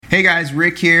Hey guys,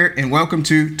 Rick here, and welcome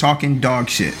to Talking Dog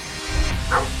Shit.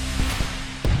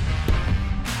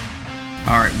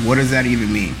 Alright, what does that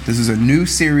even mean? This is a new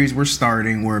series we're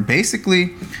starting where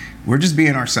basically we're just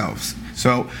being ourselves.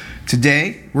 So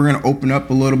today we're going to open up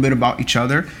a little bit about each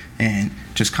other and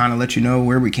just kind of let you know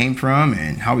where we came from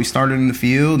and how we started in the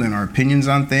field and our opinions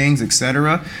on things,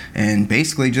 etc. And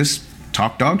basically just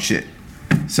talk dog shit.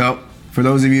 So for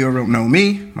those of you who don't know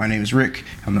me, my name is Rick.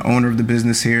 I'm the owner of the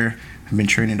business here. I've been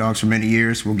training dogs for many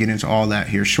years. We'll get into all that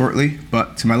here shortly.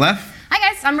 But to my left. Hi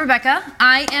guys, I'm Rebecca.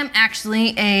 I am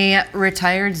actually a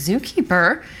retired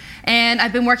zookeeper, and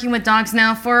I've been working with dogs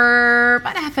now for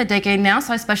about half a decade now,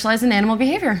 so I specialize in animal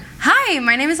behavior. Hi,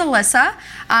 my name is Alyssa.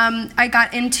 I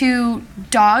got into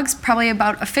dogs probably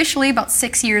officially about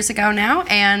 6 years ago now,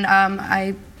 and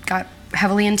I got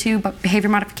heavily into behavior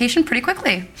modification pretty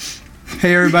quickly.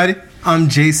 Hey everybody, I'm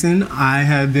Jason. I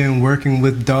have been working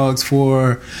with dogs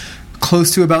for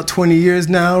close to about 20 years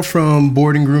now, from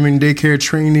boarding, grooming, daycare,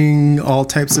 training, all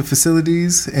types of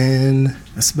facilities, and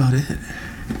that's about it.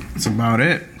 That's about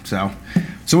it. So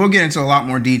we'll get into a lot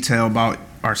more detail about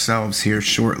ourselves here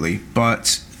shortly.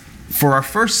 But for our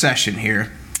first session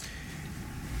here,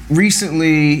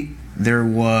 recently there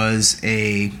was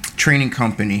a training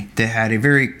company that had a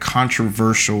very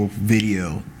controversial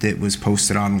video that was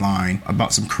posted online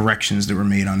about some corrections that were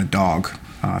made on a dog.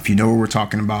 If you know what we're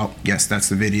talking about, yes, that's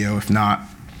the video. If not,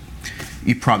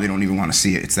 you probably don't even want to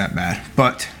see it. It's that bad.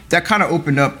 But that kind of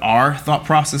opened up our thought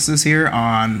processes here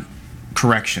on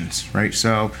corrections, right?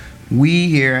 So we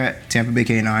here at Tampa Bay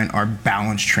K9 are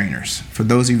balance trainers. For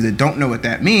those of you that don't know what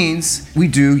that means, we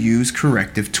do use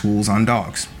corrective tools on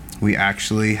dogs. We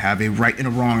actually have a right and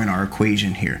a wrong in our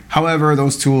equation here. However,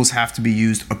 those tools have to be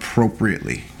used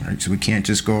appropriately, right? So we can't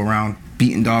just go around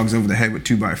beating dogs over the head with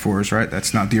 2x4s, right?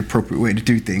 That's not the appropriate way to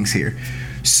do things here.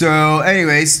 So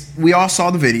anyways, we all saw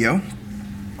the video.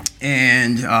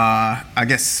 And I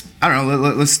guess, I don't know,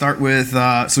 let's start with,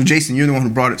 so Jason, you're the one who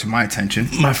brought it to my attention.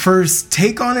 My first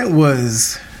take on it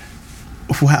was,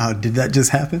 wow, did that just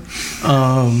happen?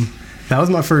 That was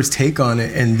my first take on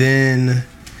it. And then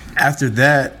after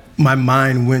that, my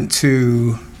mind went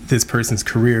to this person's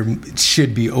career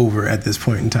should be over at this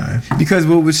point in time. Because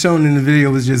what was shown in the video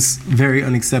was just very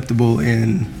unacceptable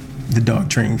in the dog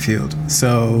training field.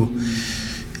 So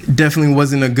definitely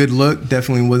wasn't a good look.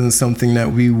 Definitely wasn't something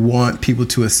that we want people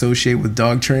to associate with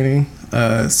dog training.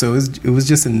 So it was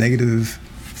just a negative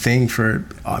thing for,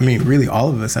 really all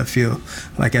of us. I feel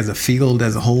like as a field,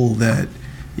 as a whole, that,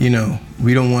 we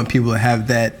don't want people to have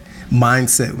that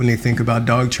mindset when they think about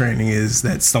dog training, is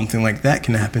that something like that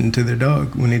can happen to their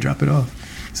dog when they drop it off.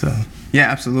 So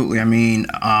yeah, absolutely. When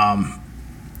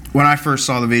I first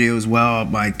saw the video as well,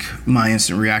 like my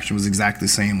instant reaction was exactly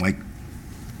the same. Like,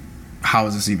 how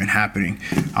is this even happening?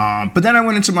 But then I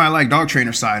went into my dog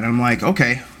trainer side, and I'm like,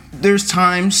 okay, there's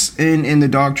times in the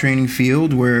dog training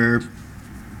field where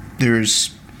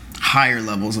there's higher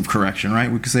levels of correction, right?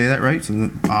 We could say that, right?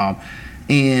 So,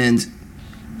 and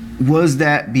was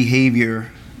that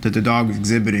behavior that the dog was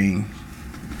exhibiting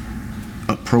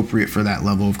appropriate for that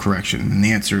level of correction? And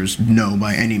the answer is no,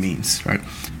 by any means, right?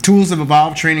 Tools have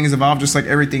evolved, training has evolved, just like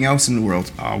everything else in the world.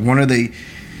 One of the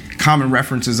common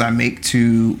references I make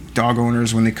to dog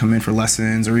owners when they come in for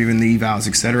lessons or even the evals,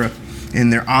 etc.,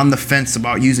 and they're on the fence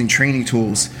about using training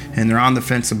tools, and they're on the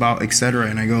fence about etc.,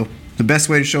 and I go, the best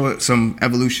way to show some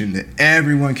evolution that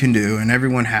everyone can do and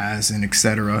everyone has and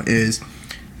etc. is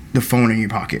the phone in your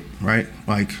pocket, right?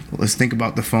 Like, let's think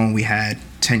about the phone we had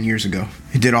 10 years ago.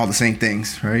 It did all the same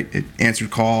things, right? It answered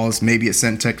calls, maybe it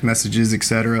sent text messages,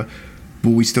 etc.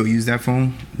 Will we still use that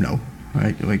phone? No,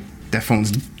 right? Like, that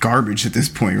phone's garbage at this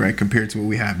point, right? Compared to what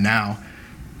we have now.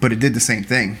 But it did the same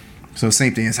thing. So the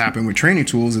same thing has happened with training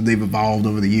tools, that they've evolved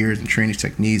over the years and training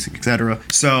techniques, etc.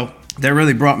 So that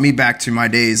really brought me back to my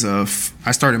days of,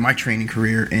 I started my training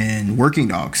career in working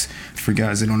dogs. For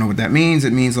guys that don't know what that means,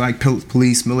 it means like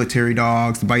police, military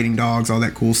dogs, the biting dogs, all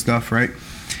that cool stuff, right?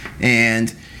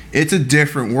 And it's a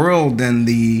different world than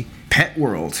the pet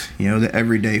world, the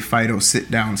everyday Fido, sit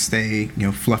down, stay,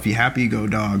 fluffy, happy go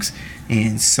dogs.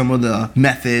 And some of the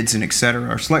methods and etc.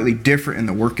 are slightly different in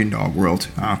the working dog world,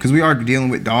 because we are dealing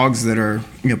with dogs that are,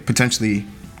 potentially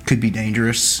could be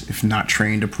dangerous if not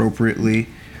trained appropriately.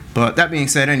 But that being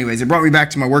said, anyways, it brought me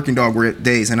back to my working dog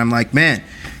days, and I'm like, man,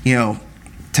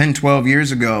 10, 12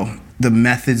 years ago, the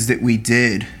methods that we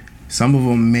did, some of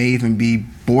them may even be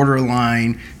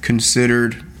borderline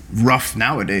considered rough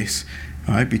nowadays,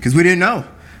 right? Because we didn't know.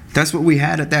 that's what we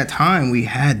had at that time. We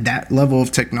had that level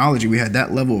of technology. We had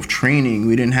that level of training.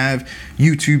 We didn't have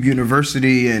YouTube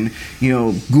University and,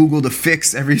 Google to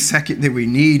fix every second that we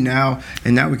need now.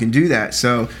 And now we can do that.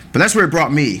 So, but that's where it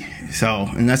brought me. So,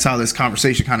 and that's how this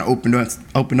conversation kind of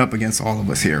opened up against all of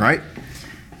us here, right?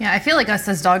 Yeah, I feel like us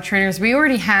as dog trainers, we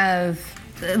already have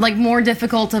more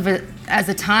difficult of it as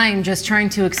a time just trying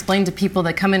to explain to people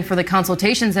that come in for the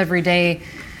consultations every day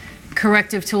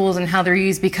corrective tools and how they're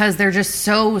used, because they're just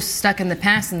so stuck in the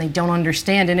past and they don't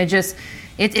understand. And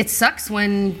it sucks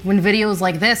when videos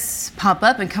like this pop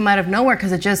up and come out of nowhere,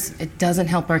 because it doesn't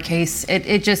help our case.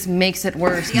 It just makes it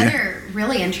worse. The other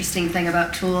really interesting thing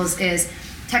about tools is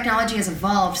technology has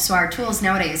evolved, so our tools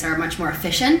nowadays are much more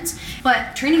efficient,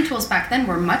 but training tools back then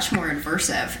were much more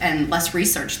adversive and less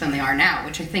researched than they are now,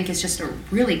 which I think is just a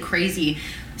really crazy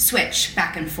switch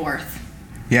back and forth.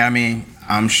 Yeah, I mean,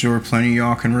 I'm sure plenty of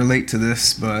y'all can relate to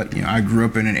this, but I grew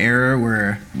up in an era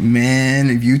where, man,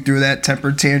 if you threw that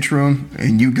temper tantrum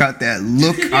and you got that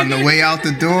look on the way out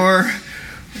the door,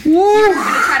 woo! You're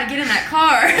gonna try to get in that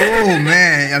car. Oh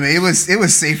man, I mean, it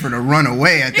was safer to run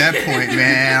away at that point,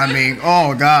 man. I mean,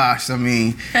 oh gosh, I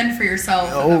mean, fend for yourself.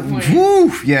 Oh,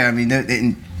 woo! Yeah, I mean,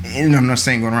 and I'm not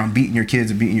saying going around beating your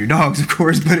kids and beating your dogs, of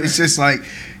course, but it's just like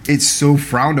it's so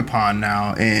frowned upon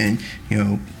now, and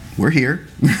we're here.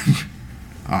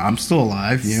 I'm still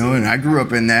alive, and I grew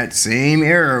up in that same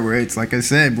era where it's like I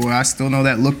said, boy, I still know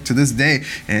that look to this day.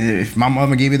 And if my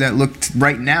mama gave me that look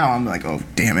right now, I'm like, oh,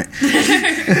 damn it.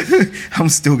 I'm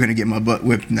still going to get my butt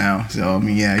whipped now. So, I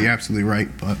mean, yeah, you're absolutely right.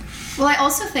 But well, I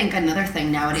also think another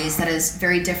thing nowadays that is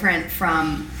very different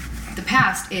from the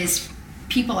past is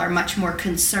people are much more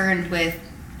concerned with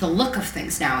the look of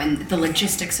things now and the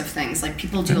logistics of things. Like,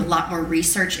 people do a lot more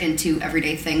research into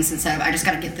everyday things instead of, I just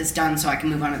got to get this done so I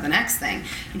can move on to the next thing.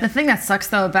 The thing that sucks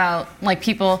though about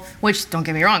people, which don't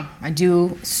get me wrong, I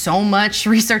do so much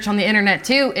research on the internet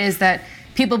too, is that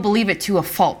people believe it to a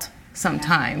fault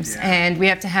sometimes. Yeah. And we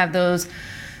have to have those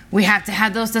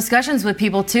discussions with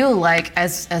people too. Like,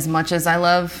 as much as I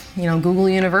love, Google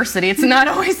University, it's not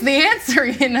always the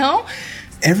answer,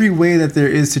 Every way that there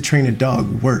is to train a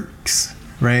dog works.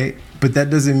 Right? But that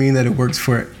doesn't mean that it works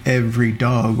for every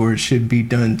dog, or it should be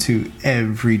done to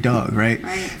every dog, right?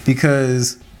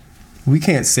 Because we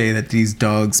can't say that these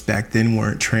dogs back then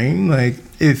weren't trained. Like,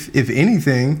 if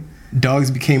anything, dogs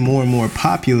became more and more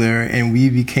popular, and we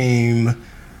became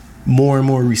more and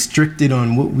more restricted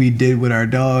on what we did with our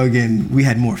dog, and we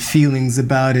had more feelings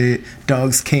about it.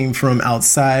 Dogs came from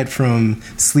outside, from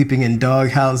sleeping in dog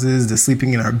houses to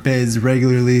sleeping in our beds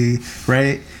regularly,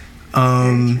 right?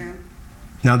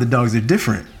 Now the dogs are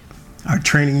different. Our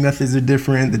training methods are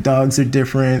different. The dogs are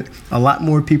different. A lot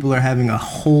more people are having a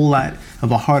whole lot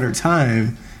of a harder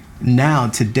time now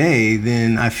today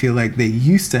than I feel like they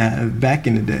used to have back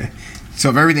in the day. So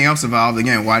if everything else evolved,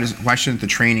 again, why shouldn't the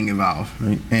training evolve?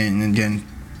 Right? And again,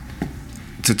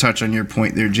 to touch on your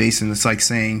point there, Jason, it's like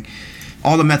saying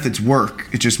all the methods work.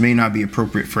 It just may not be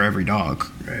appropriate for every dog.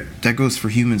 Right. That goes for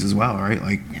humans as well, right?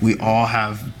 Like, we all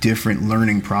have different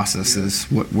learning processes.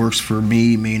 Yeah. What works for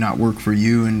me may not work for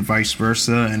you, and vice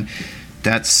versa. And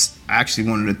that's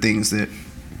actually one of the things that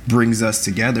brings us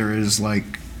together, is like,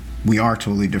 we are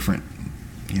totally different.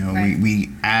 Right. We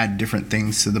add different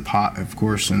things to the pot, of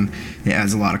course, and it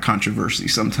adds a lot of controversy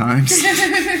sometimes.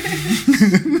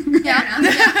 Yeah.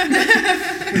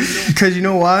 Because you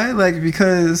know why?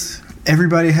 Because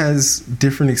everybody has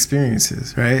different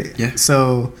experiences, right? Yeah.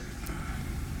 So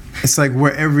it's like,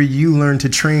 wherever you learn to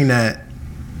train at,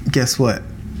 guess what?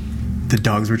 The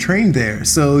dogs were trained there.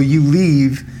 So you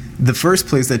leave the first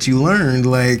place that you learned,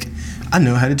 like, I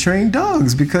know how to train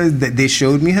dogs because they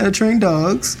showed me how to train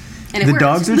dogs. And the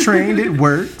dogs are trained, it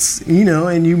works,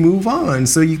 and you move on.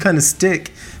 So you kind of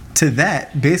stick to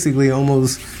that basically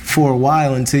almost for a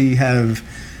while until you have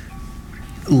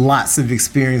lots of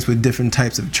experience with different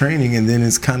types of training, and then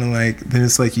it's kind of like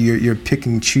you're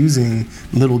picking, choosing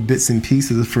little bits and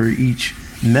pieces for each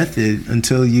method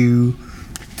until you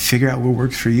figure out what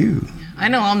works for you. I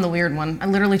know I'm the weird one. I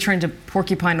literally trained a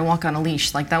porcupine to walk on a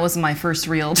leash. Like, that was my first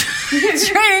real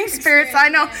training experience. I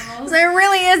know. So it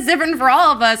really is different for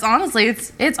all of us. Honestly,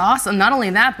 it's awesome. Not only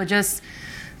that, but just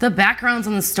the backgrounds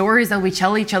and the stories that we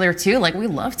tell each other too. Like, we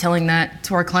love telling that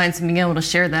to our clients and being able to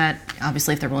share that,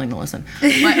 obviously if they're willing to listen.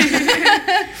 But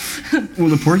well,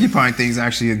 the porcupine thing is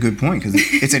actually a good point, because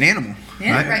it's an animal.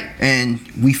 Yeah, right. And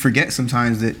we forget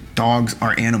sometimes that dogs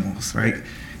are animals, right?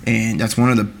 And that's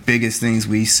one of the biggest things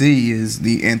we see is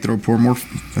the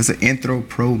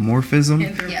anthropomorphism.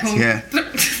 Yes. Yeah.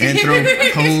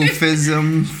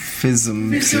 Anthropomorphism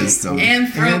Anthropomorphism system.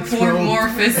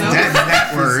 Anthropomorphism.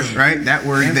 That word, right? That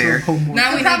word there.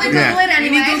 Now we Probably need Google it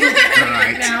anyway.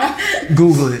 Right. now.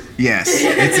 Google it. Yes,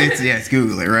 it's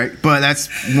Google it, right? But that's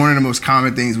one of the most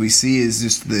common things we see is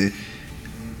just the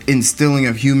instilling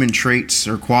of human traits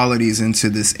or qualities into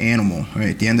this animal, right?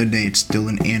 At the end of the day, it's still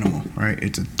an animal, right?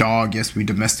 It's a dog. Yes, we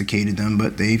domesticated them,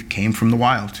 but they came from the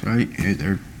wild, right?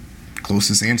 Their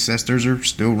closest ancestors are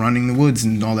still running the woods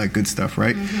and all that good stuff,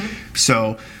 right?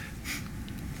 So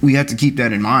we have to keep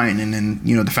that in mind. And then,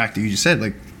 you know, the fact that you just said,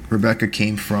 like, Rebecca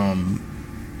came from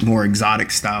more exotic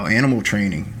style animal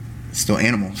training, still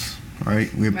animals,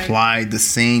 right? We applied the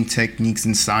same techniques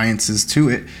and sciences to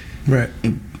it. Right.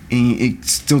 And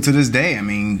it's still to this day, I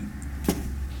mean,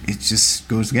 it just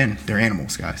goes again. They're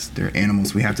animals, guys. They're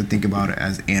animals. We have to think about it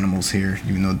as animals here,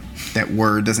 even though that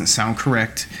word doesn't sound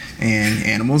correct. And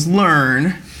animals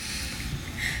learn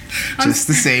just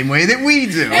the same way that we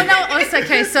do. Well, no, it's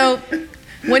okay. So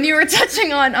when you were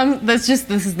touching on, this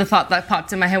is the thought that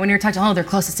popped in my head. When you were touching, their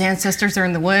closest ancestors are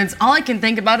in the woods. All I can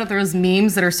think about are those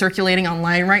memes that are circulating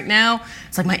online right now.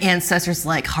 It's like my ancestors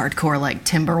like hardcore like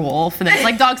timber wolf, and it's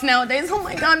like dogs nowadays. Oh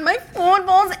my God, my food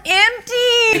bowl's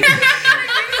empty.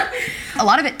 A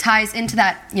lot of it ties into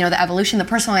that, you know, the evolution, the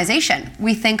personalization.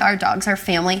 We think our dogs are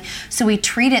family, so we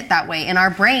treat it that way. In our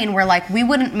brain, we're like, we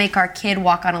wouldn't make our kid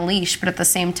walk on a leash, but at the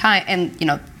same time, and, you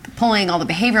know, pulling all the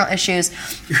behavioral issues.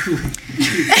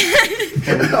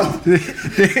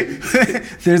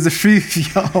 There's a few of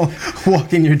y'all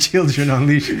walking your children on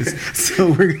leashes,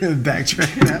 so we're gonna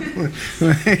backtrack that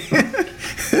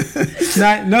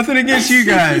one. Nothing against you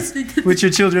guys with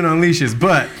your children on leashes,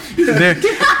 but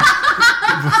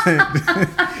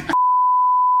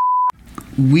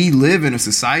we live in a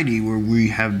society where we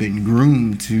have been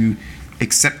groomed to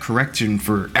accept correction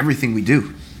for everything we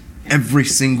do. Every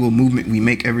single movement we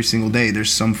make every single day,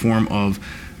 there's some form of,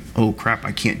 oh crap,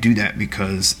 I can't do that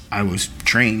because I was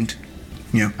trained,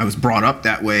 you know, I was brought up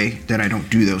that way that I don't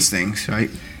do those things, right?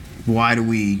 Why do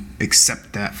we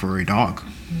accept that for a dog,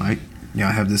 right? You know,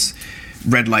 I have this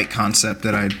red light concept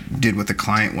that I did with a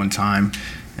client one time,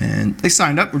 and they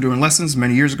signed up. We're doing lessons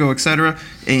many years ago, etc.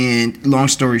 And long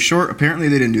story short, apparently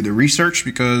they didn't do the research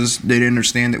because they didn't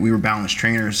understand that we were balanced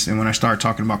trainers. And when I started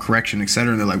talking about correction,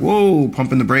 etc., they're like, whoa,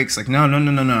 pumping the brakes. Like, no,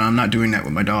 I'm not doing that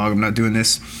with my dog. I'm not doing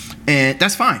this. And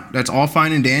that's fine. That's all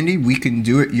fine and dandy. We can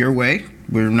do it your way.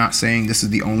 We're not saying this is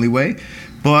the only way,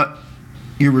 but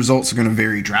your results are going to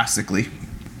vary drastically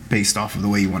based off of the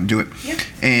way you want to do it. Yep.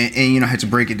 And you know, I had to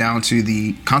break it down to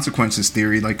the consequences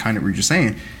theory, like kind of what you're just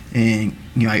saying. And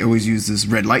you know, I always use this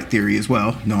red light theory as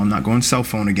well. No, I'm not going cell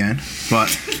phone again,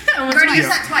 but Already used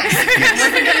that twice.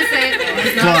 Wasn't gonna say it.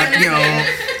 but you know,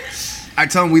 I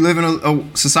tell them we live in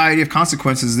a society of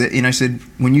consequences. That, and I said,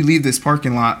 when you leave this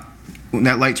parking lot, when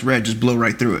that light's red, just blow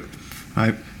right through it,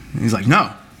 right? And he's like,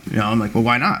 no. You know, I'm like, well,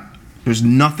 why not? There's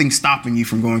nothing stopping you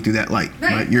from going through that light.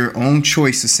 Right? Your own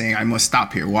choice is saying, I must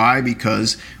stop here. Why?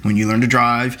 Because when you learn to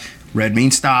drive, red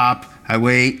means stop. I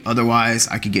wait. Otherwise,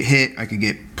 I could get hit. I could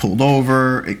get pulled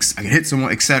over. I could hit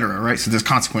someone, etc. Right? So there's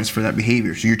consequence for that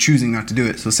behavior. So you're choosing not to do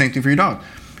it. So same thing for your dog.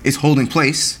 It's holding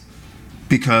place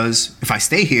because if I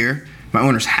stay here, my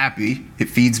owner's happy. It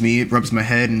feeds me. It rubs my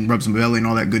head and rubs my belly and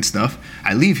all that good stuff.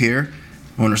 I leave here.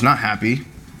 Owner's not happy.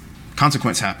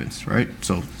 Consequence happens. Right?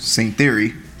 So same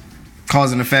theory.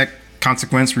 Cause and effect,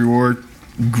 consequence, reward,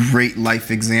 great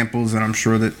life examples that I'm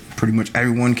sure that pretty much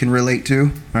everyone can relate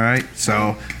to. All right.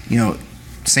 So, you know,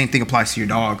 same thing applies to your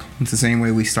dog. It's the same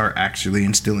way we start actually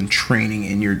instilling training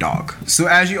in your dog. So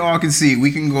as you all can see,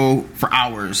 we can go for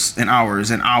hours and hours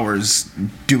and hours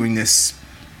doing this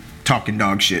talking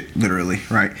dog shit, literally,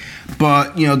 right?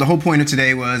 But, you know, the whole point of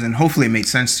today was, and hopefully it made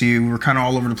sense to you, we were kind of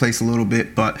all over the place a little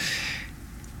bit, but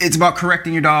it's about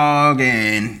correcting your dog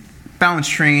and balance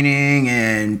training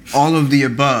and all of the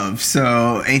above.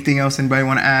 So anything else anybody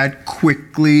want to add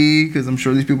quickly? Because I'm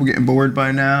sure these people are getting bored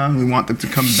by now. We want them to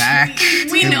come back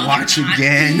and watch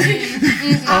again.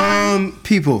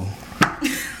 People.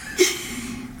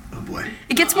 Oh boy.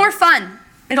 It gets more fun.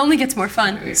 It only gets more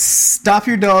fun. Stop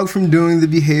your dog from doing the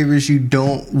behaviors you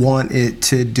don't want it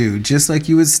to do. Just like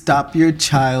you would stop your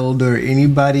child or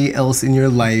anybody else in your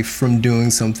life from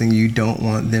doing something you don't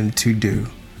want them to do.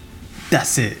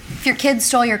 That's it. If your kid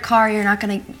stole your car, you're not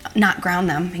going to not ground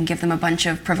them and give them a bunch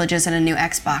of privileges and a new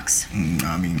Xbox.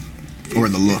 I mean, or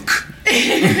the look.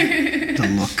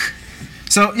 The look.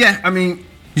 So, yeah, I mean,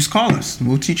 just call us.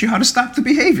 We'll teach you how to stop the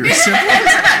behavior. So,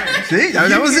 see,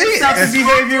 that was it. Stop the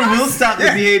behavior, we'll stop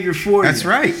the behavior for you. That's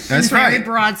right. That's Very right.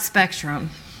 broad spectrum.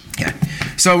 Yeah.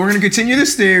 So we're going to continue the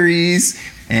series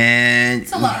and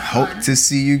It's a lot of hope fun. to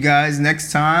see you guys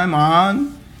next time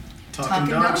on Talking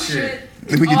dog shit.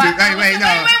 We can do.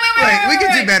 Wait, we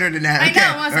can do better than that. I Okay,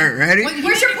 know, all right, ready?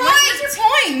 Where's your point? Where's your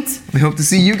point? We hope to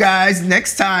see you guys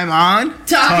next time on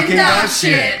Talking dog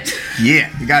shit. Yeah,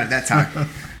 you got it that time.